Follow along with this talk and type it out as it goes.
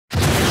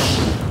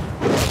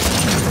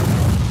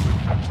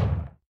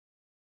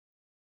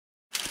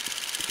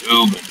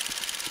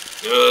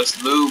just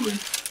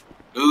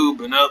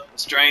lubing up a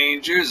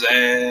stranger's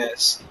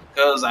ass.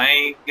 'Cause I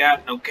ain't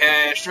got no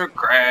cash or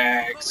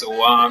crack,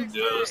 so I'm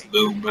just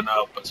lubing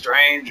up a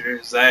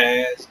stranger's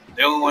ass.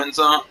 Doing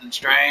something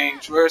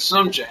strange for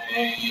some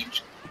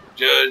change.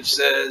 Judge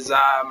says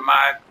I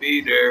might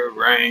be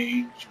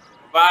deranged.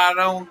 If I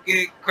don't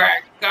get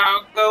crack,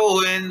 I'll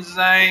go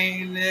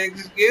insane.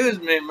 Excuse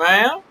me,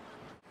 ma'am.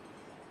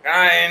 Can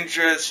I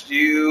interest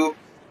you?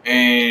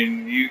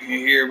 And you can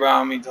hear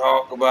about me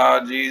talk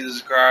about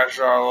Jesus Christ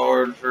our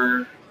Lord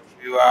for a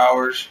few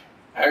hours.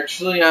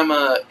 Actually, I'm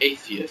a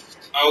atheist.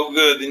 Oh,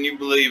 good, then you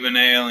believe in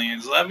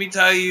aliens. Let me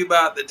tell you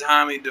about the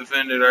time he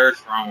defended Earth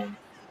from them.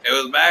 It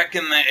was back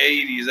in the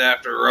 80s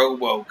after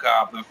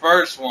RoboCop, the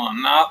first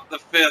one, not the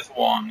fifth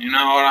one, you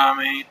know what I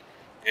mean?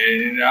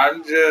 And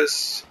I'm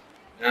just,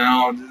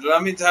 just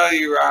let me tell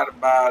you right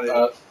about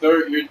it.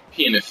 Sir, your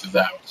penis is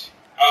out.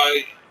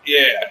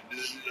 Yeah,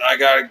 I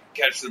gotta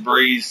catch the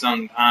breeze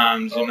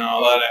sometimes, let it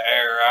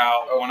air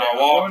out. Okay, when I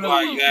walk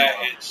like that,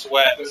 it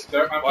sweats.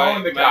 Sir, I'm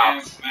calling the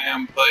cops.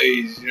 Man,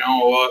 please, you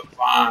know what?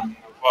 Fine,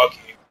 fuck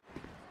you.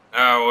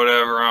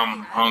 Whatever, I'm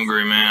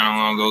hungry, man. I'm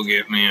gonna go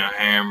get me a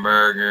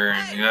hamburger.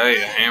 And,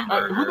 hey, a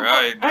hamburger.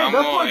 Hey, that's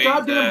my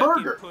goddamn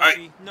burger.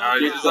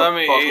 Just let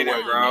me eat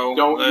it, bro.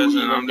 Don't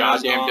Listen, eat I'm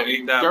just gonna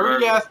eat that burger.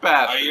 dirty ass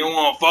bastard. You don't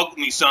wanna fuck with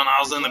me, son. I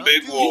was in the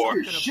big war.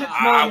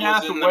 I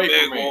was in the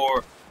big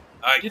war.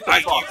 You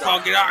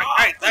fucking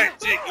hey,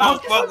 that's it. You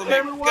don't fuck with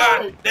me.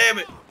 God damn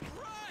it.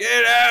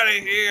 Get out of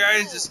here. I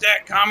used to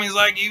stack commies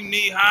like you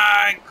knee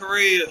high in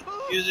Korea.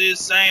 Use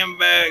these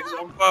sandbags.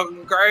 I'm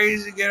fucking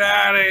crazy. Get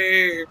out of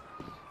here.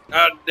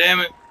 God damn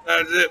it.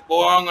 That's it,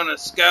 boy. I'm gonna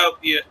scalp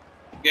you.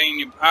 Gain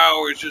your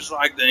powers just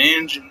like the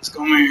engines.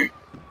 Come here.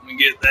 Let me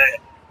get that.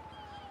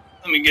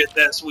 Let me get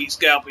that sweet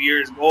scalp of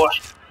yours, boy.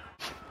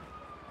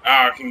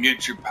 I can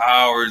get your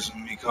powers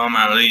and become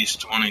at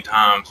least 20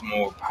 times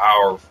more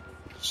powerful.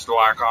 Just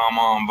like I'm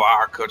on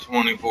vodka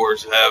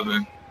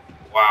 24/7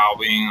 while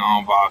being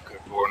on vodka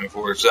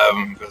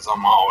 24/7 because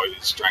I'm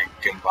always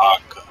drinking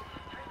vodka.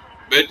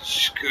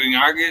 Bitch, can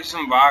I get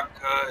some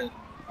vodka?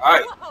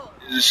 Hey,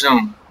 there's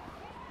some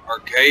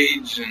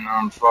arcades and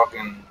I'm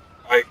fucking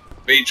like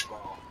beach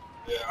ball.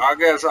 Yeah, I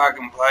guess I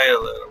can play a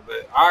little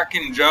bit. I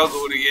can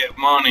juggle to get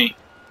money.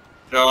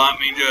 So let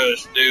me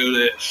just do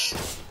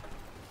this.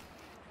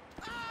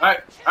 Hey!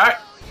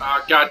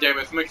 God damn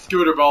it, it's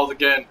McScooterballs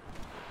again.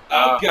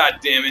 God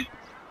damn it.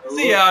 Is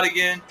he out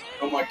again?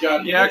 Oh my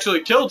god, he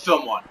actually killed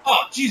someone.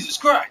 Oh, Jesus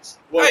Christ.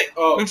 What? Hey,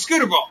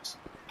 McScooterballs.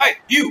 Hey,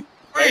 you,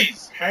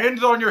 freeze.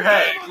 Hands on your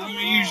head. Hey,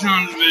 you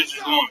sons of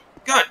bitches going.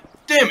 God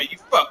damn it, you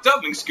fucked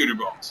up,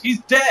 McScooterballs. He's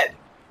dead.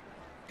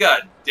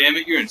 God damn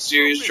it, you're in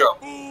serious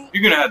trouble.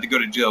 You're gonna have to go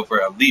to jail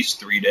for at least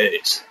 3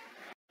 days.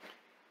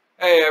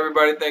 Hey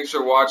everybody, thanks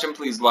for watching.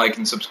 Please like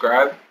and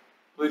subscribe.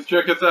 Please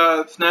check us out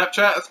at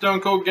Snapchat at Stone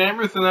Cold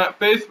Gamers and at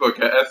Facebook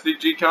at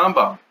SCG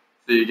Combo.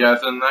 See you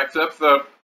guys in the next episode.